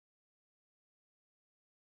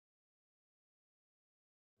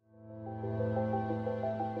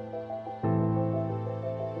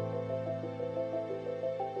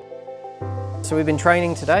So we've been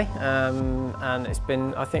training today and it's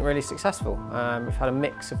been, I think, really successful. We've had a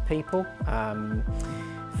mix of people,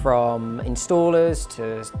 from installers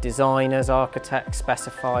to designers, architects,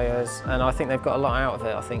 specifiers, and I think they've got a lot out of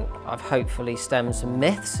it. I think I've hopefully stemmed some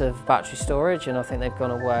myths of battery storage, and I think they've gone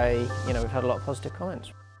away, we've had a lot of positive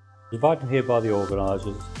comments. Invited here by the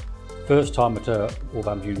organisers, first time at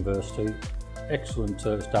Wolverhampton University, excellent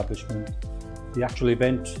establishment. The actual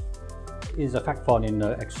event is a fact-finding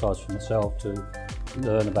exercise for myself to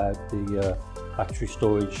learn about the battery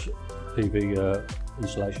storage PV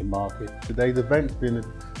installation market. Today's event's been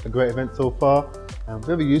a great event so far,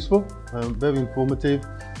 very useful, very informative,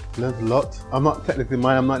 learned a lot. I'm not technically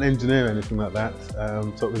I'm not an engineer or anything like that,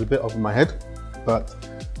 so it was a bit over my head, but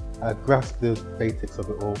I grasped the basics of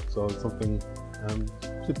it all, so it's something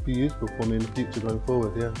should be useful for me in the future going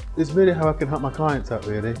forward, yeah. It's really how I can help my clients out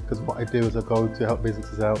really, because what I do is I go to help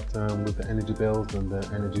businesses out with the energy bills and the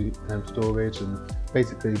energy storage, and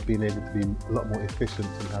basically being able to be a lot more efficient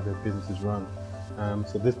in how their businesses run.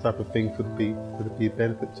 So this type of thing could be a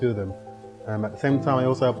benefit to them. At the same time, I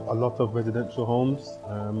also have a lot of residential homes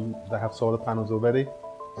that have solar panels already,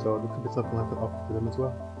 so there could be something I could offer to them as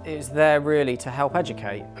well. It's there really to help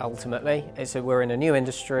educate, ultimately. We're in a new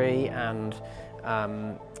industry, and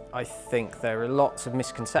I think there are lots of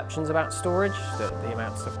misconceptions about storage, the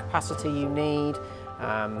amounts of capacity you need,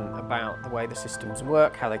 about the way the systems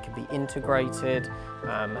work, how they can be integrated,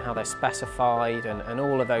 how they're specified, and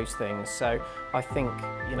all of those things. So I think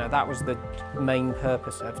that was the main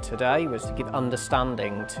purpose of today, was to give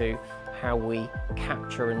understanding to how we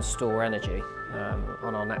capture and store energy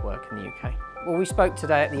on our network in the UK. Well, we spoke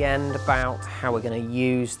today at the end about how we're going to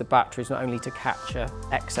use the batteries not only to capture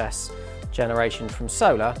excess generation from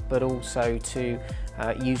solar, but also to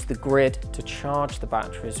use the grid to charge the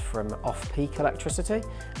batteries from off-peak electricity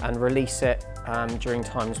and release it during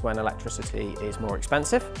times when electricity is more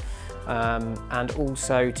expensive, and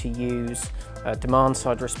also to use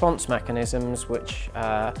demand-side response mechanisms which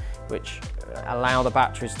allow the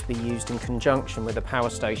batteries to be used in conjunction with the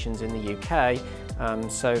power stations in the UK,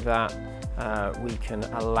 so that we can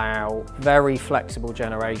allow very flexible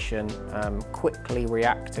generation, quickly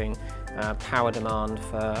reacting power demand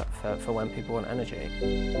for when people want energy.